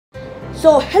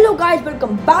So hello guys,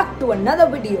 welcome back to another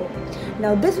video.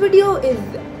 Now this video is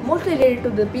mostly related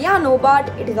to the piano, but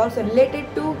it is also related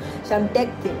to some tech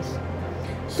things.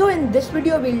 So in this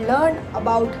video we'll learn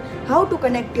about how to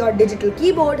connect your digital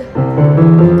keyboard to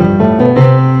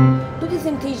the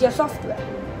Synthesia software.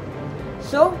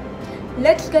 So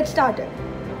let's get started.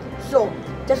 So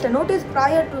just a notice,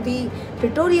 prior to the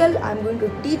tutorial I'm going to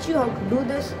teach you how to do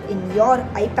this in your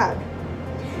iPad.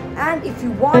 And if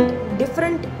you want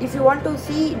to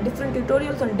see different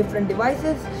tutorials on different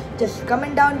devices, just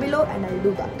comment down below and I'll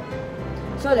do that.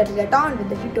 So let's get on with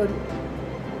the tutorial.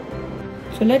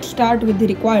 So let's start with the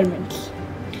requirements.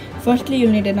 Firstly,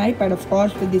 you'll need an iPad, of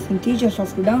course, with the Synthesia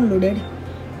software downloaded.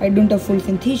 I don't have full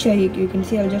Synthesia. You can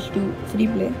see I'll just do free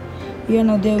play. Here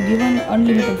now they've given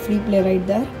unlimited free play right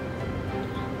there.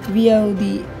 We have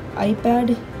the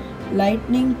iPad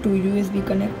Lightning to USB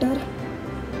connector.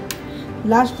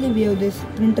 Lastly, we have this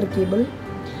printer cable.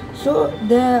 So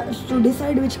to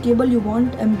decide which cable you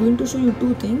want, I'm going to show you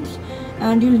two things,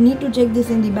 and you'll need to check this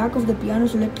in the back of the piano.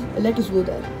 So let us go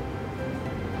there.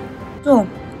 So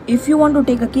if you want to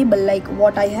take a cable like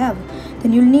what I have,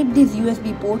 then you'll need this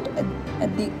USB port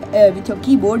with your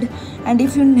keyboard, and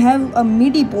if you have a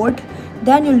MIDI port,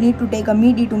 then you'll need to take a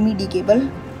MIDI to MIDI cable,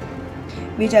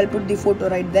 which I'll put the photo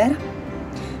right there.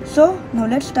 So now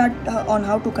let's start on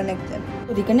how to connect them.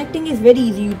 So the connecting is very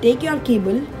easy. You take your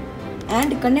cable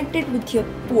and connect it with your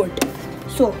port.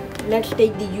 So let's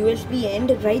take the USB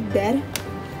end right there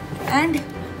and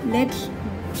let's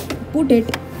put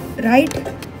it right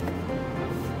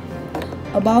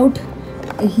about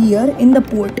here in the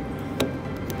port.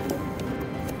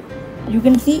 You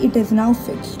can see it is now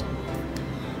fixed.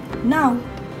 Now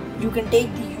you can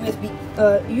take the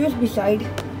USB side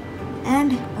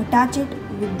and attach it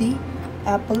with the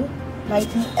Apple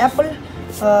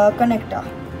connector.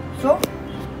 So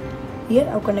here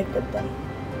I've connected them.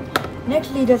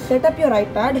 Next, you just set up your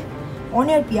iPad on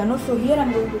your piano. So here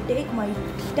I'm going to take my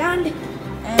stand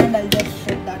and I'll just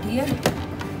set that here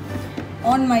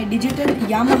on my digital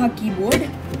Yamaha keyboard,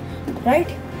 right?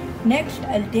 Next,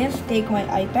 I'll just take my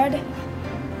iPad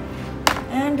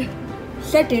and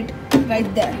set it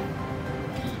right there.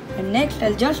 And next,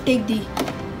 I'll just take the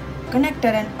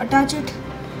connector and attach it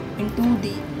into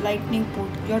the lightning port,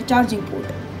 your charging port,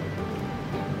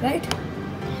 right?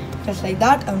 Just like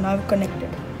that, I'm now connected.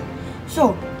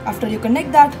 So after you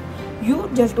connect that, you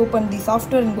just open the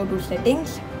software and go to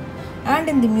settings, and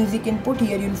in the music input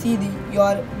here you'll see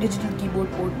your digital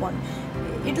keyboard port 1.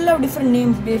 It will have different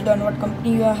names based on what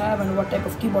company you have and what type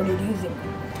of keyboard you're using.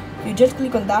 You just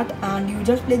click on that and you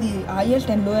just play the highest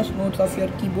and lowest notes of your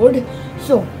keyboard.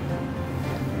 So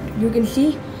you can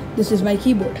see this is my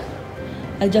keyboard.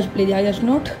 I'll just play the highest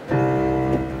note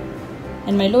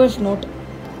and my lowest note.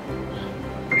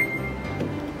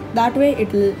 That way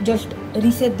it will just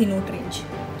reset the note range.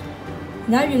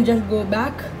 Now you'll just go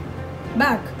back,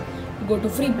 go to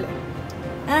free play,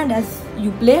 and as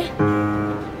you play,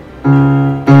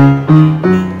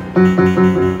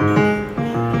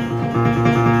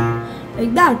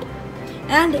 like that.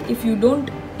 And if you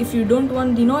don't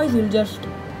want the noise, you'll just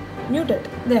mute it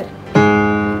there.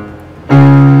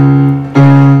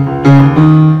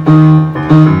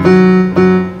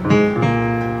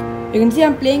 You can see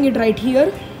I'm playing it right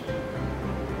here,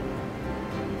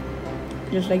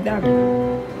 just like that.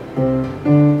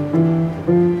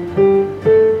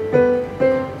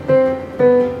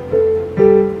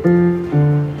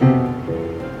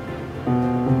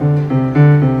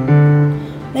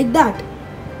 Like that.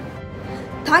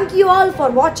 Thank you all for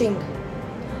watching.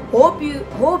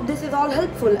 Hope this is all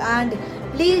helpful, and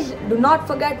please do not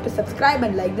forget to subscribe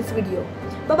and like this video.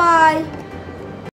 Bye bye.